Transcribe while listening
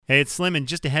Hey, it's Slim, and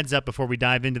just a heads up before we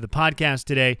dive into the podcast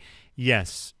today.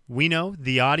 Yes, we know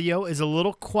the audio is a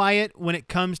little quiet when it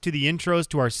comes to the intros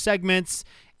to our segments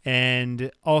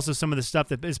and also some of the stuff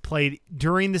that is played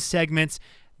during the segments.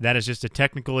 That is just a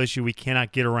technical issue we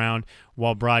cannot get around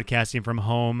while broadcasting from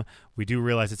home. We do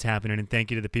realize it's happening, and thank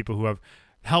you to the people who have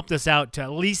helped us out to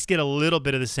at least get a little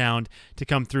bit of the sound to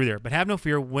come through there. But have no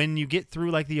fear, when you get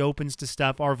through like the opens to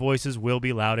stuff, our voices will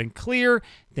be loud and clear.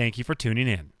 Thank you for tuning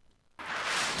in.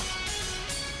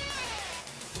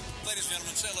 Ladies and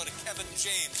gentlemen, say hello to Kevin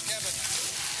James.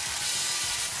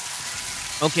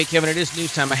 Kevin. Okay, Kevin, it is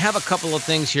news time. I have a couple of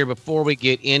things here before we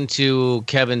get into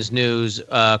Kevin's news,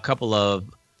 a couple of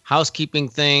housekeeping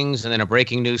things and then a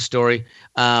breaking news story.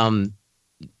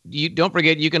 You don't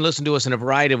forget, you can listen to us in a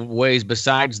variety of ways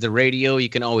besides the radio. You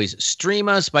can always stream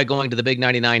us by going to the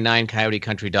big999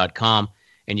 coyotecountry.com,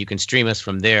 and you can stream us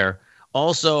from there.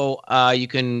 Also, you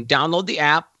can download the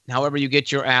app. However you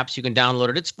get your apps, you can download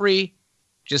it. It's free.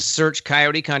 Just search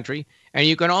Coyote Country. And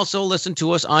you can also listen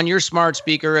to us on your smart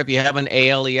speaker if you have an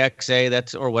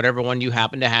ALEXA, or whatever one you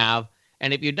happen to have.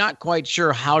 And if you're not quite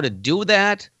sure how to do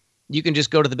that, you can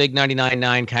just go to the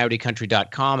big999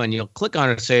 coyotecountry.com and you'll click on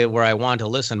it and say where I want to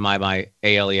listen my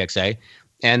ALEXA.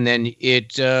 And then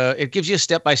it gives you a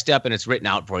step-by-step, and it's written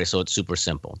out for you, so it's super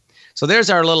simple. So there's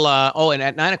our little and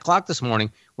at 9 o'clock this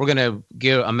morning, we're going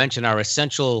to mention our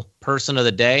essential person of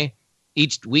the day.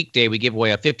 Each weekday, we give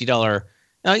away a $50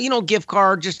 gift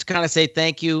card just to kind of say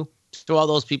thank you to all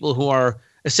those people who are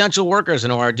essential workers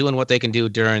and who are doing what they can do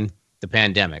during the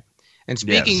pandemic. And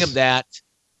speaking of that,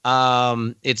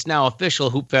 it's now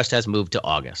official. Hoop Fest has moved to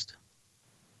August.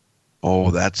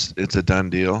 Oh, it's a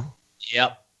done deal.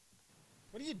 Yep.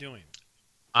 What are you doing?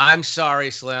 I'm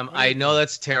sorry, Slim. I know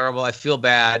that's terrible. I feel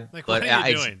bad. Like, but what are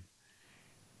you doing?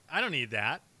 I don't need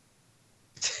that.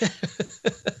 All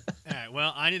right,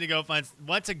 well, I need to go find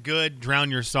what's a good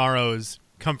drown your sorrows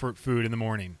comfort food in the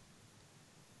morning.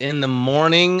 In the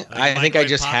morning, Like I think I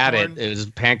just popcorn? had it. It was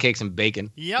pancakes and bacon.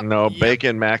 Yep. No, yep.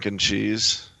 bacon, mac and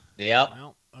cheese. Yep.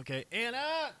 Well, okay,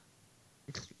 Anna.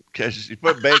 Because you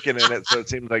put bacon in it, so it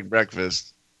seems like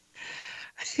breakfast.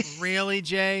 Really,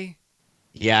 Jay?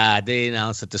 Yeah, they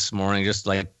announced it this morning, just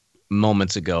like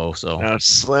moments ago. So Now,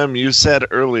 Slim, you said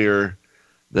earlier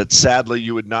that sadly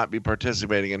you would not be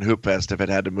participating in Hoop Fest if it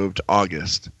had to move to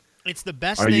August. It's the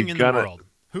best Are thing you in gonna- the world.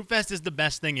 Hoop Fest is the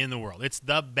best thing in the world. It's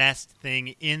the best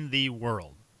thing in the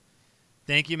world.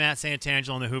 Thank you, Matt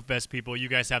Santangelo and the Hoop Fest people. You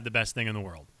guys have the best thing in the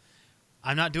world.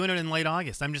 I'm not doing it in late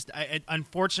August.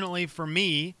 Unfortunately for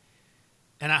me,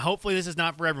 and hopefully this is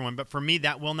not for everyone, but for me,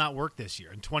 that will not work this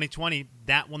year. In 2020,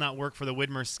 that will not work for the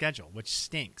Widmer schedule, which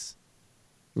stinks.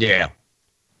 yeah.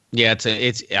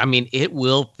 It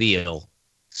will feel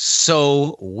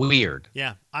so weird.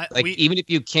 Yeah. Even if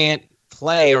you can't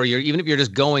play, or even if you're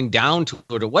just going down to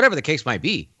it, or whatever the case might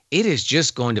be, it is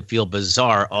just going to feel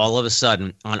bizarre all of a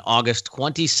sudden on August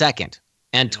 22nd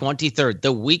and 23rd,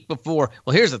 the week before.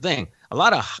 Well, here's the thing. A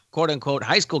lot of quote-unquote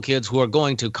high school kids who are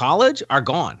going to college are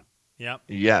gone. Yep.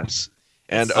 Yes.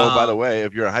 And, by the way,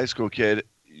 if you're a high school kid,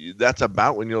 that's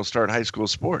about when you'll start high school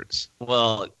sports.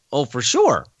 Well, for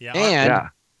sure. Yeah. And,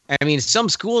 I mean, some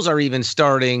schools are even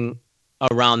starting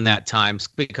around that time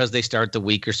because they start the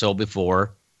week or so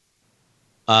before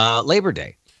Labor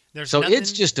Day. It's going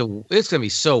to be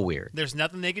so weird. There's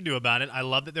nothing they can do about it. I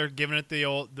love that they're giving it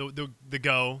the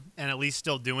go and at least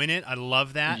still doing it. I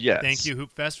love that. Yes. Thank you,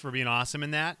 Hoop Fest, for being awesome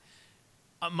in that.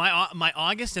 My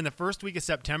August and the first week of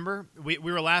September, we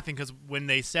were laughing because when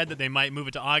they said that they might move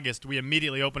it to August, we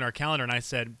immediately opened our calendar and I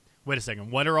said, wait a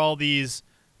second, what are all these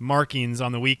markings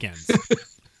on the weekends?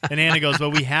 And Anna goes,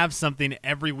 well, we have something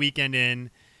every weekend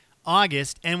in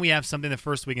August and we have something the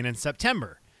first weekend in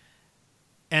September.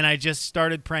 And I just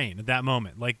started praying at that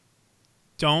moment. Like,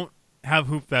 don't have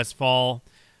Hoop Fest fall.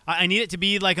 I need it to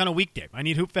be like on a weekday. I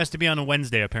need Hoop Fest to be on a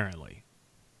Wednesday, apparently.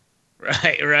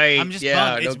 Right. I'm just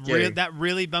bummed. That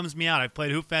really bums me out. I've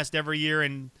played Hoop Fest every year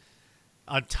in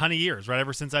a ton of years, right?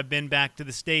 Ever since I've been back to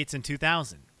the States in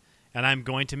 2000. And I'm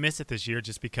going to miss it this year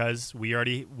just because we're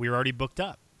already booked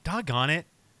up. Doggone it.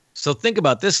 So think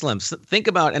about this, Slim. Think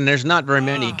about, and there's not very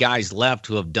many guys left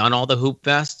who have done all the Hoop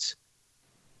Fests.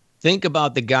 Think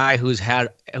about the guy who's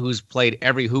played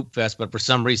every Hoop Fest, but for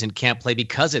some reason can't play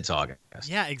because it's August.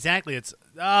 Yeah, exactly. This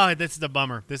is the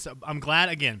bummer. I'm glad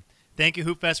again. Thank you,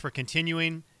 Hoop Fest, for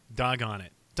continuing. Doggone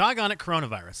it,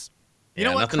 coronavirus. You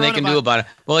know what? Nothing they can do about it.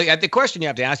 Well, the question you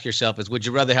have to ask yourself is: would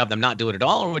you rather have them not do it at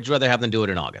all, or would you rather have them do it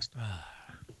in August?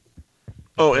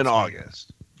 In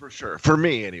August, for sure. For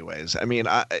me, anyways. I mean,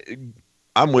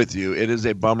 I'm with you. It is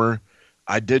a bummer.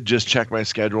 I did just check my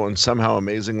schedule, and somehow,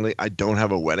 amazingly, I don't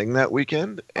have a wedding that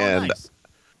weekend. And nice.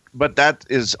 but that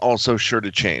is also sure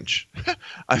to change.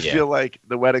 I Yeah. feel like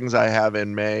the weddings I have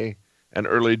in May and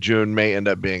early June may end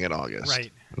up being in August.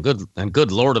 Right.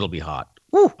 Good Lord, it'll be hot.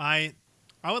 Woo. I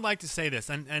would like to say this,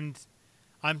 and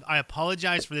I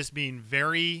apologize for this being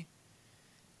very.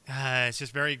 It's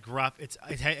just very gruff. It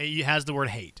has the word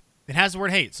hate. It has the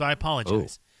word hate, so I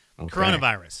apologize. Ooh, okay.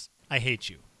 Coronavirus. I hate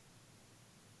you.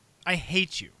 I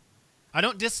hate you. I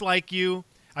don't dislike you.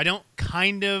 I don't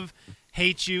kind of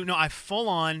hate you. No, I full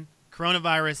on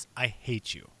coronavirus. I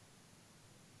hate you.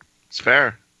 It's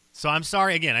fair. So I'm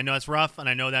sorry again. I know it's rough, and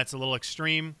I know that's a little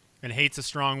extreme, and hate's a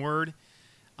strong word.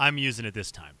 I'm using it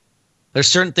this time. There's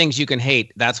certain things you can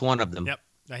hate. That's one of them. Yep.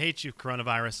 I hate you,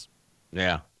 coronavirus.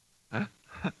 Yeah.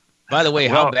 By the way,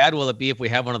 Well- how bad will it be if we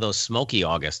have one of those smoky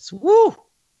Augusts? Woo!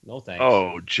 No thanks.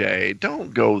 Oh, Jay,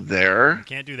 don't go there.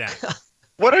 Can't do that.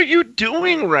 What are you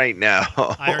doing right now?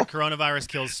 I heard coronavirus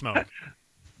kills smoke.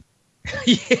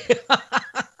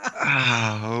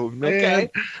 Oh, man. Okay.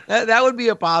 That would be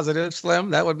a positive, Slim.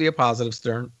 That would be a positive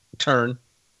turn.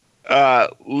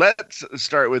 Let's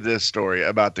start with this story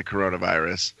about the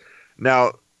coronavirus.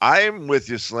 Now, I'm with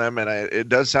you, Slim, and it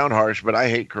does sound harsh, but I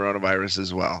hate coronavirus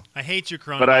as well. I hate you,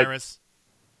 coronavirus.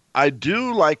 I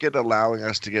do like it allowing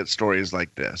us to get stories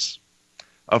like this.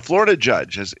 A Florida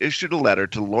judge has issued a letter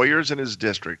to lawyers in his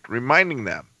district reminding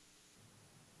them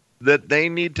that they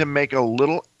need to make a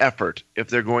little effort if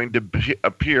they're going to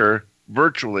appear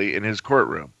virtually in his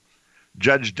courtroom.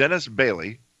 Judge Dennis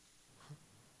Bailey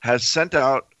has sent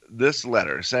out this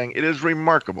letter saying it is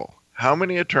remarkable how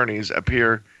many attorneys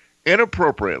appear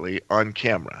inappropriately on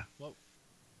camera. Whoa.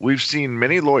 We've seen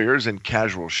many lawyers in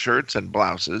casual shirts and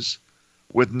blouses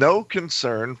with no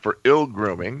concern for ill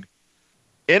grooming,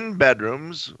 in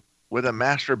bedrooms with a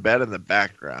master bed in the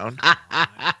background.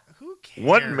 Who cares?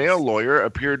 One male lawyer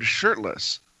appeared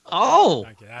shirtless. Oh,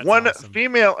 Okay, that's One awesome.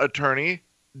 female attorney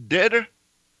did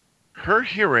her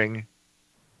hearing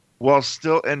while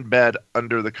still in bed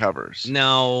under the covers.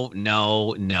 no.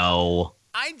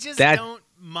 I just that- don't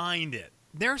mind it.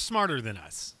 They're smarter than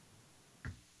us.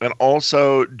 And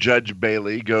also, Judge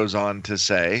Bailey goes on to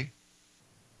say,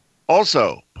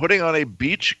 also, putting on a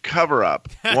beach cover-up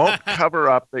won't cover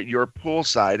up that you're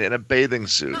poolside in a bathing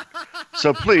suit.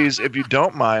 So please, if you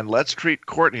don't mind, let's treat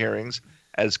court hearings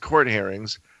as court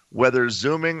hearings, whether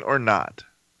Zooming or not.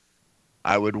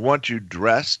 I would want you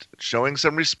dressed, showing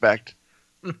some respect.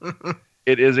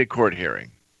 It is a court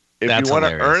hearing. If That's you want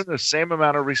to hilarious. earn the same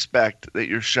amount of respect that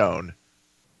you're shown,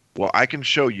 well, I can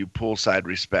show you poolside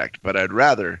respect, but I'd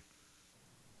rather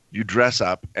you dress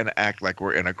up and act like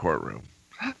we're in a courtroom.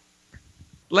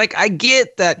 Like, I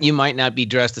get that you might not be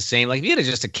dressed the same. Like, if you had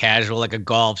just a casual, like a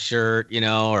golf shirt,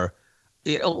 or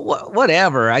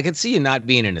whatever, I could see you not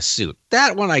being in a suit.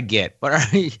 That one I get.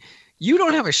 But you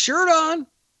don't have a shirt on?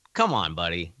 Come on,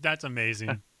 buddy. That's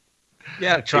amazing. You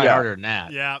got to try Yeah. harder than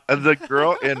that. Yeah. And the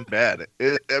girl in bed,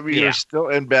 Yeah. you're still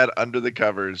in bed under the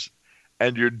covers,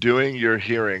 and you're doing your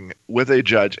hearing with a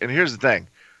judge. And here's the thing.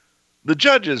 The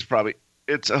judge is probably,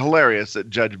 it's hilarious that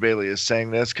Judge Bailey is saying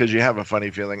this because you have a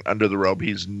funny feeling under the robe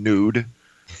he's nude.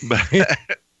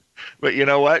 But you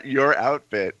know what? Your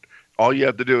outfit, all you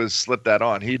have to do is slip that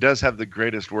on. He does have the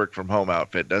greatest work from home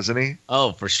outfit, doesn't he?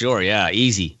 Oh, for sure. Yeah,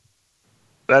 easy.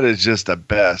 That is just the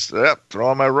best. Yep, throw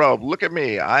on my robe. Look at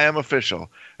me. I am official.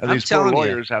 And I'm these poor telling you.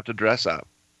 lawyers have to dress up.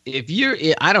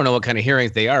 I don't know what kind of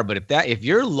hearings they are, but if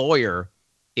your lawyer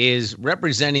is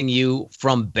representing you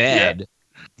from bed,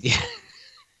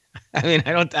 I mean,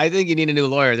 I think you need a new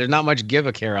lawyer. There's not much give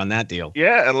a care on that deal.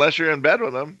 Yeah, unless you're in bed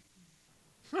with them.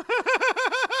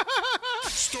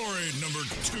 Story number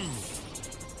 2.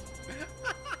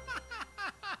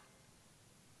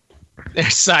 They're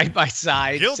side by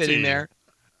side, Guilty. sitting there.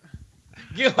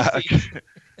 Guilty.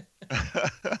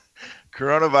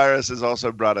 Coronavirus has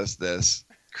also brought us this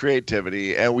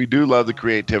creativity, and we do love the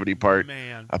creativity part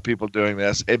Man. of people doing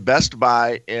this. A Best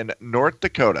Buy in North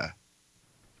Dakota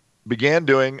began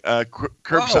doing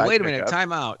curbside Oh, wait a minute.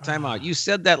 pickup. Time out. You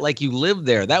said that like you lived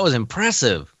there. That was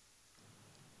impressive.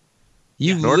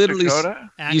 You North literally Dakota?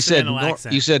 you said Accidental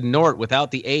accent. you said Nort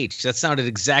without the H. That sounded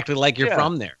exactly like you're Yeah.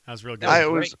 from there. That was real good. That I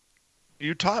was was.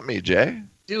 You taught me, Jay.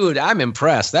 Dude, I'm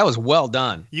impressed. That was well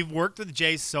done. You've worked with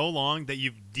Jay so long that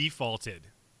you've defaulted.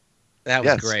 That was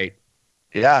Yes. great.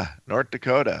 Yeah, North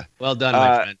Dakota. Well done,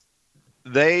 my friend.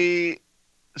 They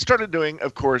started doing,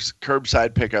 of course,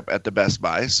 curbside pickup at the Best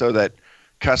Buy so that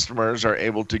customers are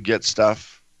able to get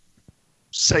stuff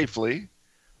safely.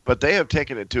 But they have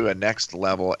taken it to a next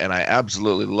level, and I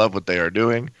absolutely love what they are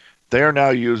doing. They are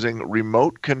now using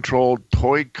remote-controlled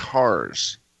toy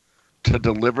cars to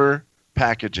deliver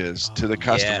packages to the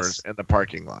customers Yes. in the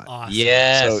parking lot. Awesome.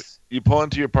 Yes. You pull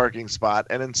into your parking spot,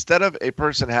 and instead of a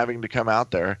person having to come out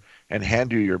there and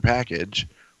hand you your package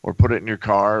or put it in your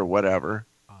car or whatever,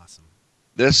 Awesome.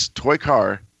 this toy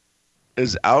car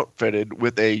is outfitted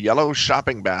with a yellow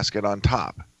shopping basket on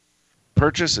top.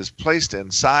 Purchase is placed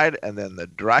inside, and then the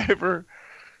driver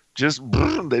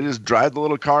they just drive the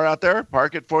little car out there,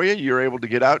 park it for you. You're able to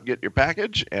get out, get your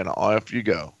package, and off you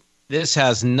go. This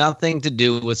has nothing to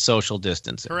do with social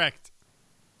distancing. Correct.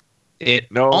 It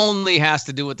only has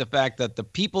to do with the fact that the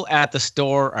people at the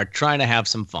store are trying to have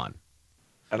some fun.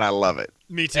 And I love it.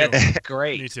 Me too. That's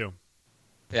great. Me too.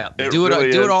 Yeah, It do really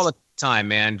it is. all the time,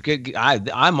 man.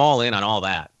 I'm all in on all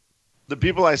that. The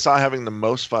people I saw having the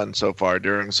most fun so far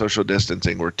during social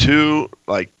distancing were two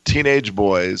teenage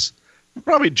boys,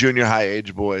 probably junior high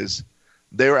age boys.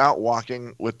 They were out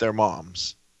walking with their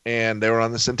moms, and they were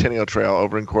on the Centennial Trail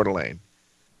over in Coeur d'Alene.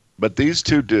 But these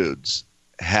two dudes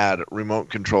had remote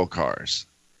control cars,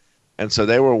 and so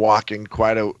they were walking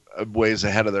quite a ways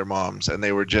ahead of their moms, and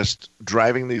they were just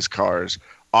driving these cars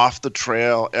off the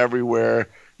trail everywhere,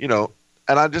 and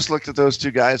I just looked at those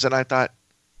two guys and I thought,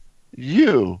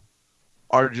 you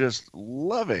are just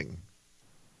loving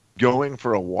going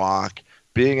for a walk,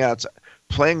 being outside,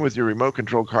 playing with your remote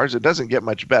control cars. It doesn't get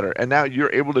much better. And now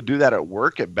you're able to do that at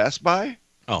work at Best Buy?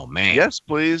 Oh man. Yes,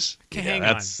 please. Okay, Yeah, hang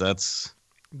on. that's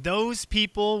Those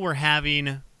people were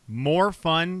having more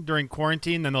fun during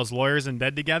quarantine than those lawyers in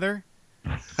bed together.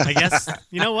 I guess,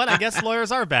 you know what? I guess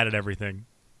lawyers are bad at everything.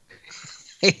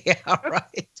 yeah,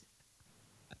 right.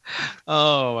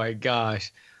 Oh my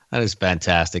gosh. That is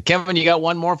fantastic. Kevin, you got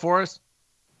one more for us?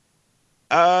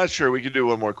 Sure, we could do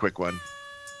one more quick one.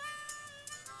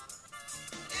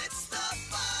 It's the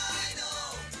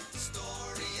final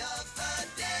story of the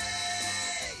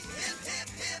day. Hip, hip,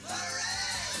 hip,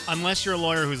 hooray. Unless you're a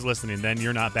lawyer who's listening, then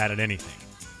you're not bad at anything.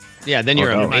 Yeah, then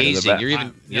you're no, amazing. you're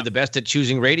the You're the best at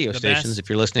choosing radio The stations best. if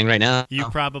you're listening right now. You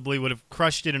probably would have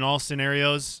crushed it in all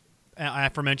scenarios,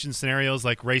 aforementioned scenarios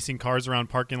like racing cars around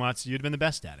parking lots. You'd have been the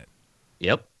best at it.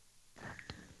 Yep.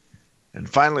 And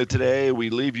finally today, we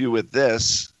leave you with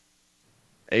this.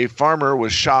 A farmer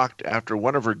was shocked after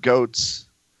one of her goats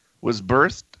was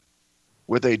birthed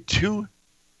with a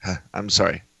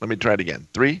let me try it again.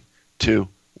 3, 2,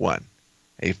 1.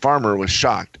 A farmer was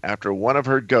shocked after one of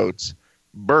her goats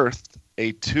birthed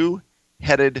a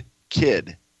 2-headed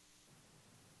kid.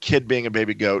 Kid being a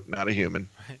baby goat, not a human.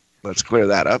 Let's clear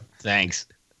that up. Thanks.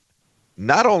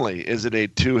 Not only is it a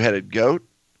 2-headed goat,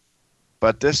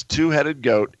 but this 2-headed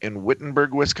goat in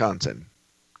Wittenberg, Wisconsin,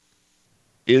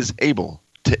 is able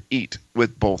to eat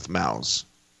with both mouths.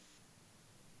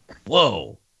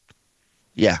 Whoa.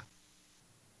 Yeah,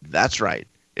 that's right.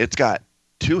 It's got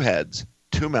 2 heads,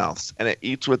 2 mouths, and it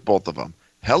eats with both of them.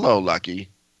 Hello, Lucky.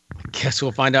 Guess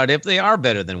we'll find out if they are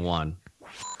better than one.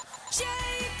 Jay,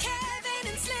 Kevin,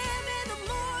 and Slim in the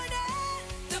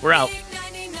morning. The We're out. big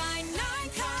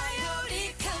 99.9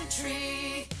 Coyote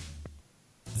Country.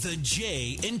 The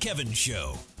Jay and Kevin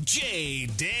Show. Jay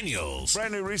Daniels.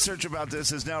 Brand new research about this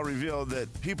has now revealed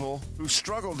that people who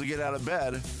struggle to get out of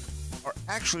bed are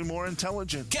actually more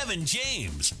intelligent. Kevin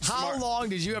James. How long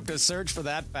did you have to search for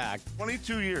that fact?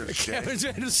 22 years, Jay. Kevin's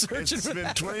been searching It's for been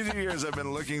that. 22 years I've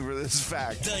been looking for this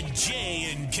fact. The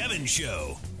Jay and Kevin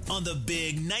Show on the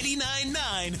big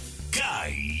 99.9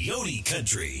 Coyote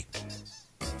Country.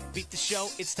 Beat the show,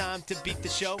 it's time to beat the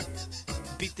show.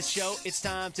 Beat the show, it's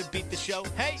time to beat the show.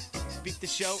 Hey! Beat the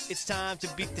show, it's time to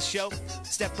beat the show.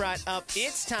 Step right up,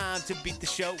 it's time to beat the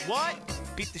show. What?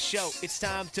 Beat the show, it's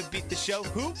time to beat the show.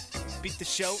 Who? Beat the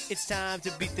show, it's time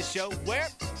to beat the show. Where?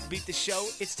 Beat the show,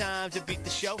 it's time to beat the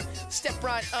show. Step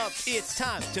right up, it's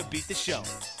time to beat the show.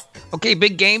 Okay,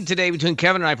 big game today between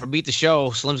Kevin and I for Beat the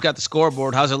Show. Slim's got the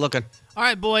scoreboard. How's it looking? All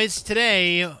right, boys,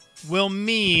 today will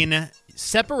mean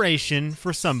separation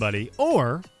for somebody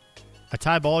or a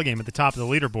tie ball game at the top of the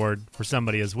leaderboard for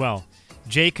somebody as well.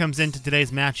 Jay comes into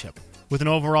today's matchup with an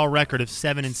overall record of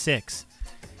 7-6.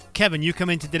 Kevin, you come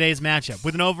into today's matchup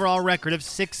with an overall record of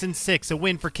 6-6. A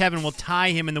win for Kevin will tie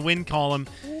him in the win column.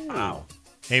 Wow.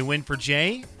 A win for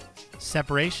Jay,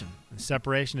 separation.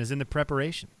 Separation is in the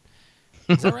preparation.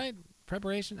 Is that right?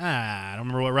 Preparation? I don't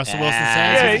remember what Russell Wilson says.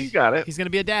 Yeah, you got it. He's going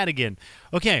to be a dad again.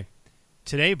 Okay,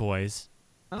 today, boys,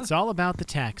 it's all about the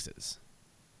taxes.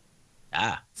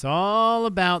 It's all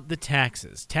about the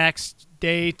taxes. Tax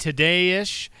day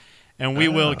today-ish, and we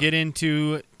will get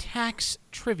into tax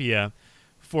trivia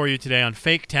for you today on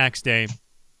Fake Tax Day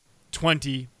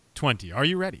 2020. Are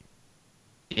you ready?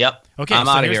 Yep. Okay, I'm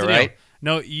so out of here's here, the deal. right?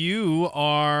 No, you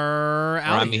are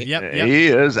out. I'm Yep, he- yep. He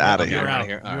is out of You're here. out.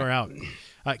 Here. All You are out. Good,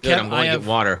 Kev, I'm going to get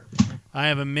water. I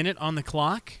have a minute on the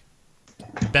clock.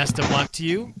 Best of luck to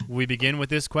you. We begin with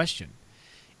this question.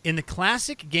 In the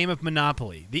classic game of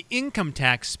Monopoly, the income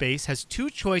tax space has two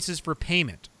choices for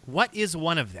payment. What is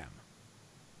one of them?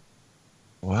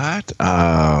 What?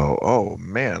 Oh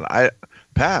man, I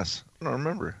pass. I don't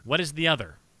remember. What is the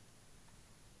other?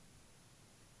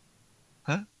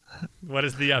 Huh? What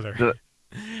is the other?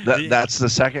 That's the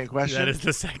second question. That is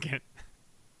the second.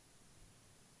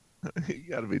 You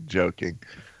got to be joking.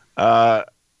 I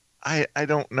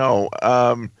don't know.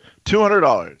 $200.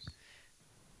 Look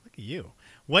at you.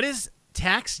 What is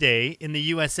tax day in the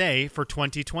USA for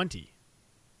 2020?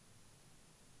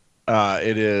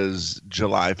 It is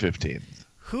July 15th.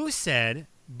 Who said,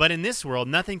 but in this world,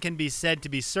 nothing can be said to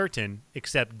be certain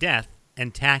except death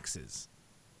and taxes?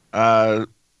 Patrick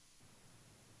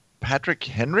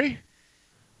Henry?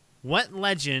 What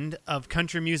legend of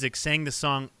country music sang the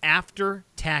song After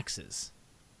Taxes?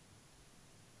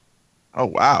 Oh,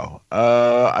 wow.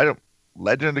 I don't.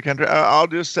 Legend of country. I'll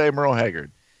just say Merle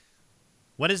Haggard.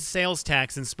 What is sales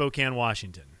tax in Spokane,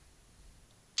 Washington?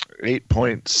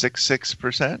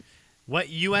 8.66%. What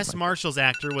U.S. Marshals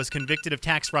actor was convicted of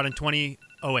tax fraud in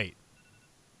 2008?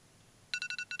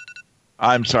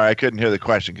 I'm sorry, I couldn't hear the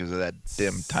question because of that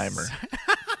dim timer.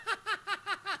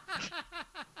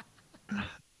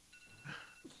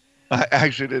 I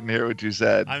actually didn't hear what you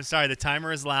said. I'm sorry, the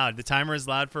timer is loud. The timer is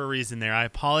loud for a reason there. I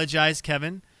apologize,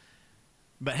 Kevin.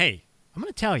 But hey, I'm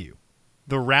going to tell you,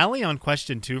 the rally on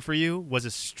question 2 for you was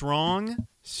a strong,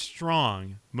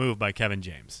 strong move by Kevin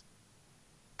James.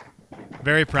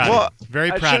 Very proud of you.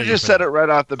 Very I proud should of have you. just for said that. it right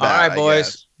off the bat. All right, I boys.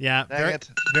 guess. Yeah, Dang very, it.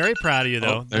 very proud of you,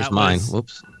 though. Oh, there's That mine. was-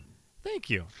 Whoops. Thank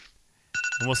you.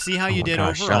 And we'll see how you my did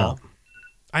gosh, overall. shut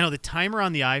I know the timer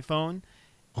on the iPhone,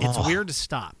 it's Oh. weird to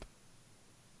stop.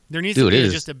 There needs Dude, to it be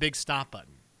is. just a big stop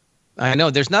button. I know.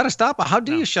 There's not a stop. How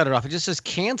do No. you shut it off? It just says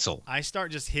cancel. I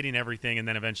start just hitting everything and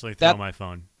then eventually throw That- my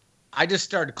phone. I just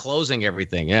started closing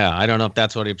everything. Yeah, I don't know if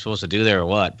that's what I'm supposed to do there or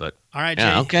what, but All right,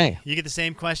 yeah, Jay. okay. You get the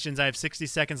same questions. I have 60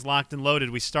 seconds locked and loaded.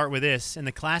 We start with this. In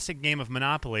the classic game of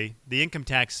Monopoly, the income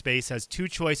tax space has two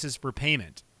choices for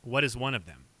payment. What is one of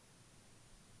them?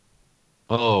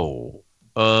 Oh,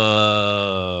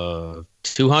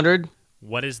 200.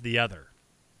 What is the other?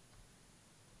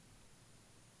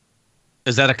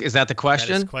 Is that the That is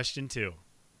question? question 2.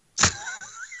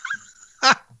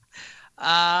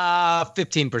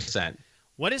 15%.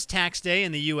 What is tax day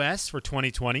in the U.S. for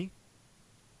 2020?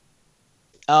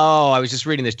 Oh, I was just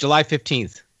reading this. July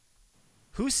 15th.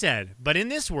 Who said, but in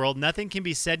this world, nothing can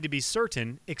be said to be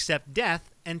certain except death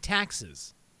and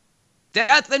taxes?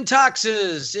 Death and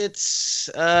taxes. It's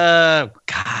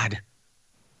God.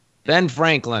 Ben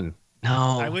Franklin.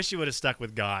 No. I wish you would have stuck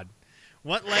with God.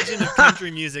 What legend of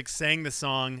country music sang the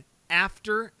song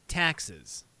After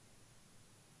Taxes?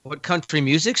 What country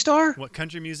music star? What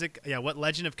country music? Yeah, what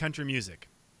legend of country music?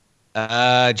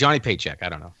 Johnny Paycheck. I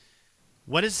don't know.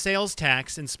 What is sales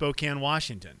tax in Spokane,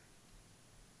 Washington?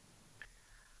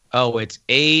 Oh, it's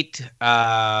 8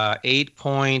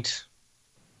 point.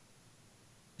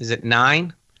 Is it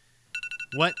 9?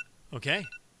 What? Okay.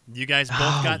 You guys both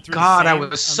got through God, the I same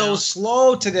was so amount.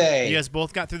 slow today. You guys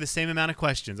both got through the same amount of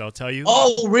questions, I'll tell you.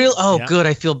 Oh, real? Oh, Yeah. good.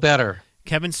 I feel better.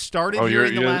 Kevin started Oh, you're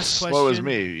hearing the last as question. slow as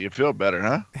me. You feel better,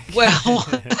 huh? Well,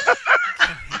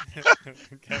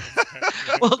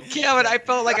 well, Kevin, I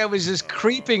felt like I was just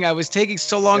creeping. I was taking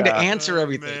so long to Yeah. answer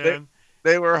everything. Man.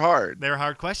 They were hard. They were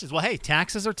hard questions. Well, hey,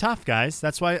 taxes are tough, guys.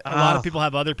 That's why a lot of Oh. people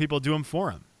have other people do them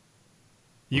for them.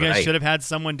 You guys Right. should have had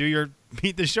someone do your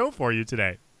beat the show for you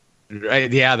today.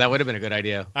 Right? Yeah, that would have been a good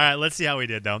idea. All right, let's see how we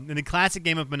did, though. In the classic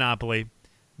game of Monopoly,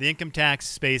 the income tax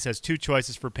space has two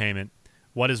choices for payment.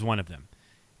 What is one of them?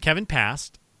 Kevin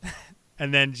passed,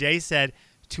 and then Jay said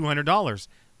 $200.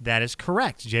 That is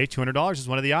correct, Jay. $200 is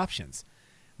one of the options.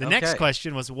 The next Okay.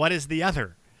 question was, what is the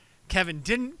other? Kevin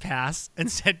didn't pass and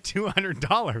said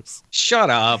 $200. Shut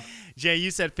up. Jay,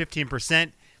 you said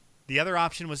 15%. The other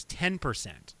option was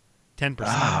 10%. 10%.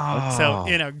 Oh. So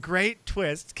in a great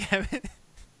twist,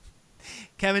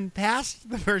 Kevin passed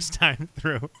the first time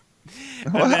through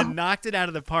and then knocked it out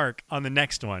of the park on the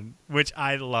next one, which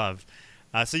I love.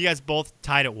 So you guys both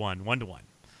tied at 1-1.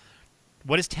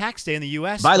 What is tax day in the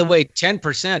U.S.? By the way,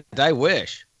 10%. I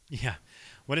wish. Yeah.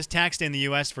 What is tax day in the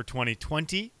U.S. for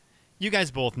 2020? You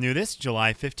guys both knew this.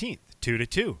 July 15th,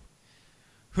 2-2.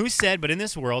 Who said, but in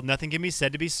this world, nothing can be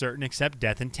said to be certain except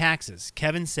death and taxes?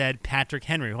 Kevin said Patrick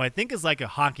Henry, who I think is like a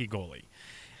hockey goalie.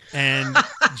 And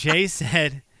Jay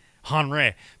said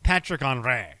Patrick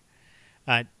Henry.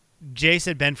 Jay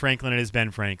said Ben Franklin. It is Ben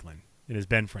Franklin. It is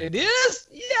Ben Franklin. It is?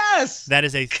 Yes. That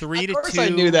is a 3-2. Of course I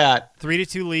knew that.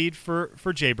 3-2 lead for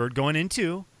Jaybird going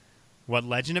into What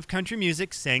legend of country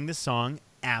music sang the song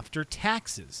After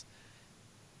Taxes?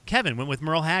 Kevin went with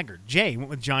Merle Haggard. Jay went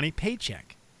with Johnny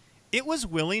Paycheck. It was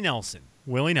Willie Nelson.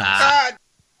 Willie Nelson. God,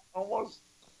 almost.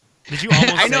 Did you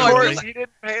almost I say know, Of Willie? course, he didn't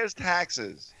pay his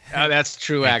taxes. Oh, that's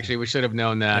true, actually. We should have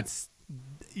known that. That's,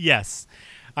 yes.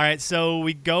 All right, so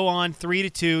we go on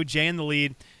 3-2. Jay in the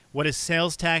lead. What is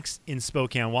sales tax in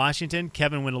Spokane, Washington?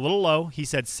 Kevin went a little low. He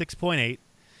said 6.8.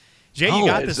 Jay, you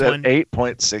got It's this at one.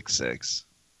 8.66.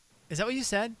 Is that what you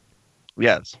said?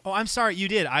 Yes. Oh, I'm sorry. You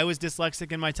did. I was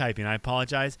dyslexic in my typing. I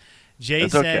apologize. Jay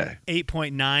That's said okay.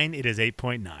 8.9. It is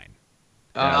 8.9.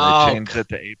 Yeah, they changed it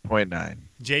to 8.9.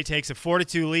 Jay takes a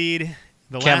 4-2 lead.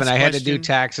 The Kevin, last I had to do question-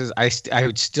 taxes. I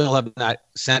would still have not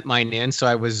sent mine in, so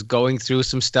I was going through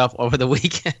some stuff over the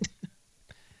weekend.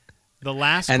 The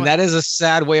last And that is a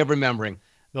sad way of remembering.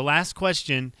 The last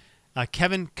question,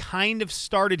 Kevin kind of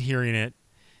started hearing it,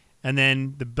 and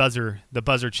then the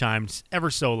buzzer chimed ever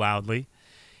so loudly.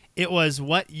 It was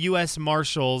what U.S.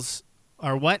 Marshals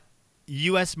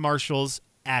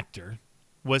actor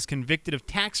was convicted of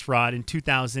tax fraud in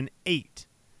 2008?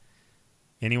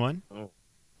 Anyone?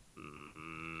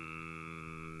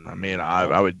 I mean,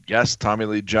 I would guess Tommy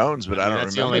Lee Jones, but I don't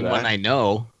That's the remember only that. one I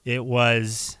know. It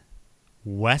was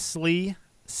Wesley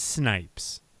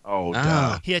Snipes. Oh,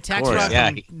 Ah. duh. He had tax course, fraud yeah.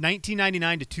 from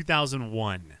 1999 to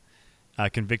 2001.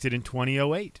 Convicted in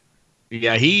 2008.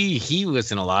 Yeah, he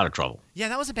was in a lot of trouble. Yeah,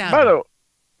 that was a bad By one. the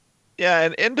yeah,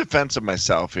 and in defense of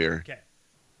myself here, Okay.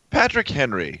 Patrick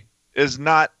Henry is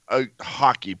not a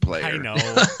hockey player. I know.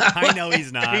 I know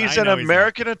he's not. He's I an know he's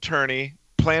American attorney,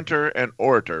 planter, and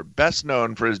orator, best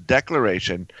known for his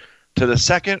declaration to the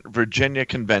Second Virginia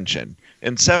Convention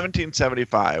in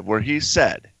 1775, where he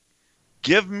said,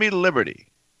 "Give me liberty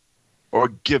or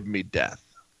give me death."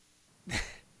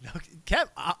 not. Kev,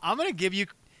 I'm going to give you.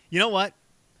 You know what?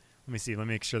 Let me see. Let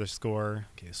me make sure the score.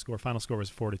 Okay, the final score was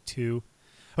 4-2.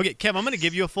 Okay, Kev, I'm going to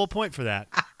give you a full point for that.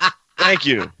 Thank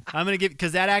you. I'm going to give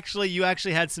because you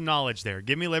actually had some knowledge there.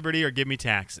 Give me liberty or give me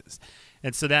taxes,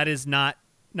 and so that is not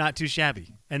too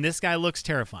shabby. And this guy looks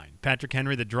terrifying. Patrick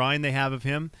Henry, the drawing they have of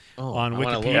him on I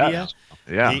wanna look Wikipedia,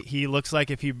 at Yeah. he looks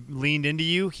like if he leaned into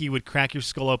you, he would crack your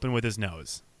skull open with his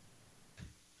nose.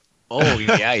 Oh,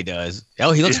 yeah, he does.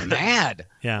 Oh, he looks mad.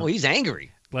 Yeah. Oh, he's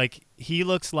angry. Like he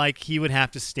looks like he would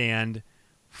have to stand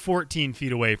 14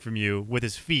 feet away from you with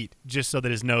his feet just so that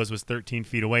his nose was 13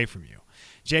 feet away from you.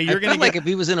 Jay, you're I going feel to like if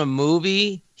he was in a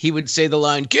movie, he would say the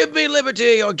line, "Give me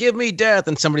liberty or give me death,"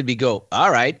 and somebody would go, "All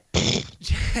right."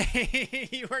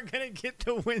 you are going to get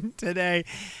the win today.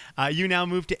 You now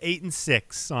move to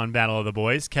 8-6 on Battle of the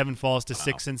Boys. Kevin falls to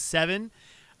 6-7.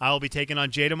 I'll be taking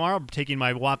on Jay tomorrow. I'm taking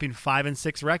my whopping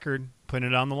 5-6 record, putting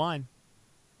it on the line.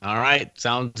 All right,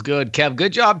 sounds good. Kev,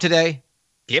 good job today.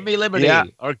 Give me liberty Yeah.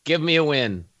 or give me a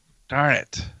win. Darn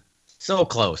it. So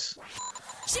close.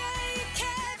 Jay,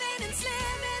 Kevin, and Slim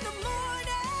in the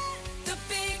morning. The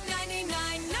big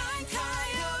 99.9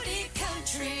 Coyote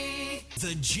Country.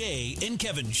 The Jay and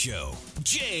Kevin Show.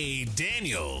 Jay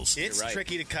Daniels. It's right.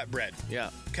 tricky to cut bread.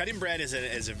 Yeah. Cutting bread is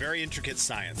a very intricate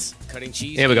science. Cutting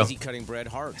cheese, Here we go. easy. Cutting bread,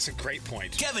 hard. That's a great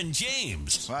point. Kevin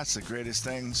James. Well, that's the greatest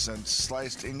thing since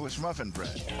sliced English muffin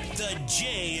bread. The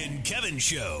Jay and Kevin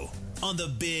Show on the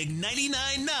big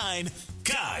 99.9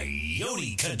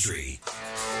 Coyote Country.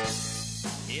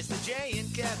 It's the Jay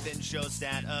and Kevin show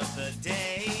stat of the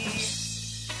day.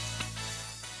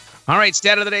 All right,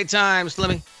 stat of the day time,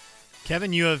 Slimmy.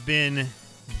 Kevin, you have been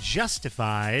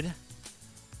justified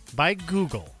by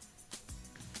Google.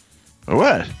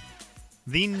 What?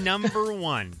 The number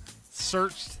one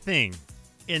searched thing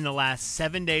in the last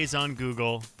 7 days on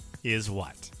Google is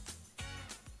what?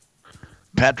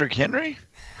 Patrick Henry?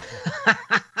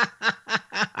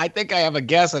 I think I have a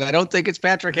guess, and I don't think it's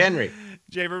Patrick Henry.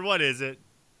 Jaybird, what is it?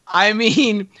 I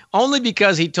mean, only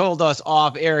because he told us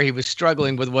off air he was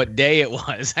struggling with what day it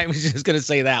was. I was just going to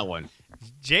say that one.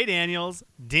 Jay Daniels,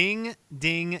 ding,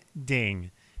 ding,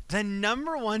 ding. The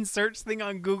number one search thing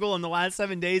on Google in the last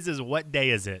 7 days is what day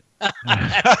is it?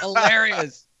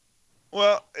 Hilarious.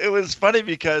 Well, it was funny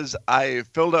because I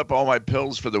filled up all my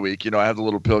pills for the week. You know, I have the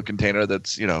little pill container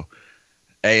that's,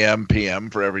 AM, PM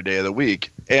for every day of the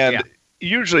week. And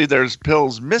usually there's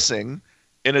pills missing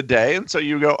in a day. And so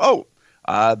you go,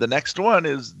 the next one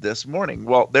is this morning.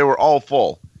 Well, they were all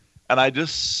full. And I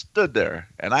just stood there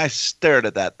and I stared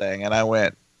at that thing and I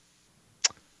went,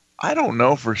 I don't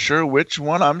know for sure which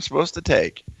one I'm supposed to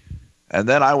take. And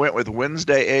then I went with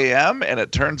Wednesday AM and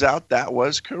it turns out that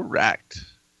was correct.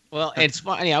 Well, it's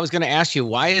funny. I was going to ask you,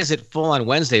 why is it full on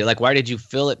Wednesday? Like, why did you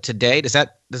fill it today?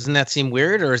 Doesn't that seem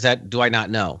weird, or do I not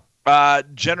know?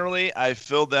 Generally, I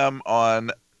fill them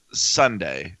on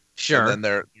Sunday Sure. And then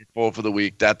they're full for the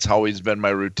week. That's always been my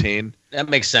routine. That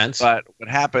makes sense. But what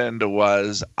happened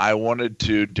was I wanted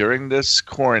to, during this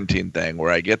quarantine thing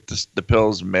where I get the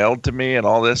pills mailed to me and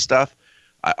all this stuff,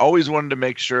 I always wanted to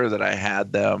make sure that I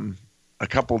had them a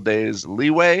couple days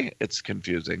leeway. It's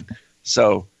confusing.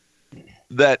 So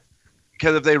that,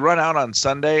 because if they run out on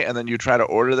Sunday and then you try to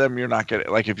order them, you're not going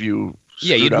to, like if you.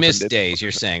 Yeah, screwed you'd up and miss did- days,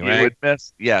 you're saying, You right? would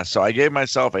miss. Yeah. So I gave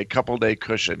myself a couple day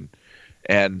cushion.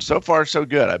 And so far, so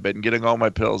good. I've been getting all my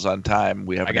pills on time.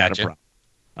 We haven't had a gotcha. problem.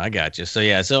 I got you. So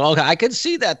yeah, so okay, I could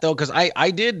see that though, because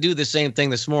I did do the same thing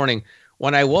this morning.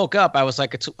 When I woke up, I was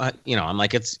like, it's I'm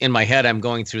like, it's in my head. I'm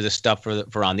going through this stuff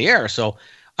for on the air, so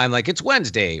I'm like, it's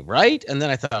Wednesday, right? And then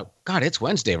I thought, God, it's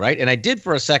Wednesday, right? And I did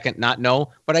for a second not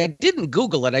know, but I didn't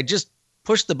Google it. I just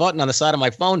pushed the button on the side of my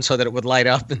phone so that it would light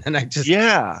up, and then I just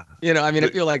Yeah. I mean, I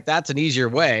feel like that's an easier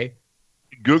way.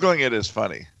 Googling it is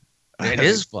funny. It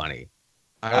is funny.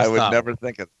 I just would thought, never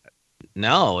think of that.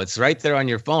 No, it's right there on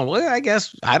your phone. Well, I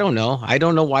guess I don't know. I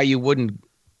don't know why you wouldn't.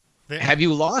 Have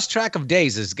you lost track of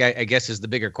days? I guess is the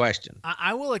bigger question.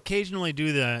 I will occasionally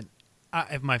do the,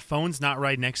 if my phone's not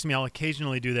right next to me, I'll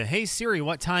occasionally do the, hey, Siri,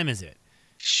 what time is it?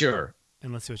 Sure.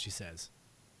 And let's see what she says.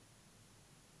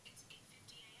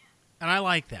 And I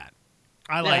like that.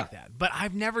 I like that. But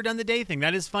I've never done the day thing.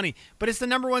 That is funny. But it's the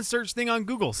number one search thing on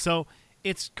Google, so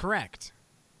it's correct.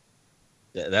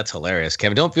 That's hilarious,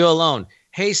 Kevin. Don't feel alone.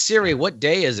 Hey, Siri, what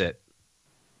day is it?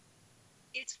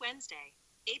 It's Wednesday,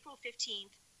 April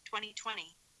 15th,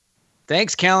 2020.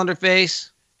 Thanks, Calendar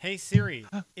Face. Hey, Siri,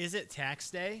 is it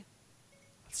tax day?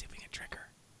 Let's see if we can trick her.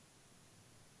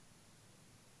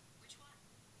 Which one?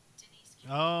 Denise?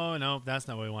 Oh, no, that's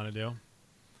not what we want to do.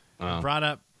 Oh. It brought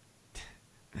up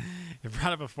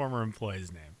a former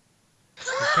employee's name.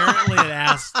 Apparently it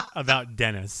asked about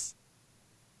Dennis.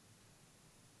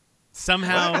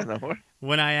 Somehow,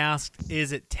 when I asked,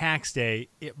 is it tax day,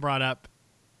 it brought up,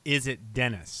 is it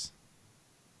Dennis?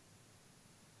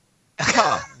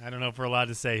 I don't know if we're allowed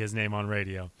to say his name on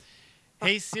radio.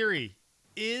 Hey, Siri,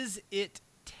 is it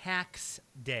tax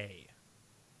day?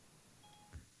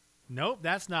 Nope,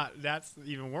 that's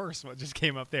even worse. What just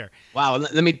came up there? Wow,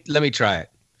 let me try it.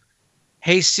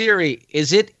 Hey, Siri,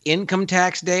 is it income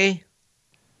tax day?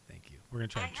 Thank you. We're going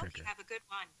to try to trick her. Have a good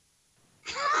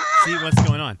one. See what's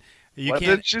going on. You What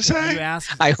can't, did she say? You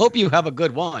asked, I hope you have a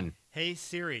good one. hey,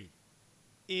 Siri,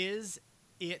 is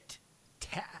it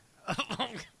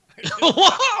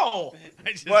Whoa!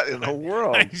 What in the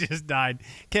world? I just died.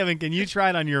 Kevin, can you try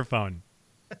it on your phone?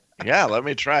 Yeah, let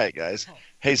me try it, guys.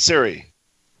 Hey, Siri,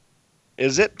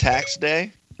 is it tax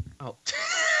day? Oh.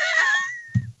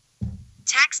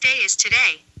 Tax day is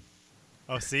today.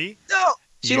 Oh, see? No,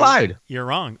 she lied. You're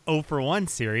wrong. 0 for 1,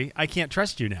 Siri. I can't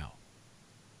trust you now.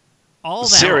 All that.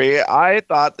 Siri, I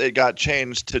thought it got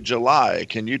changed to July.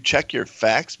 Can you check your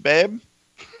facts, babe?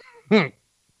 I'm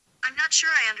not sure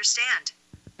I understand.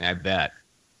 I bet.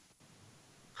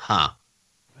 Huh.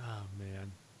 Oh,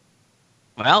 man.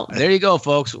 Well, there you go,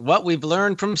 folks. What we've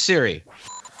learned from Siri.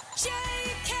 Jay,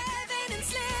 Kevin, and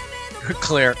Slim in the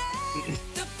Clear. morning.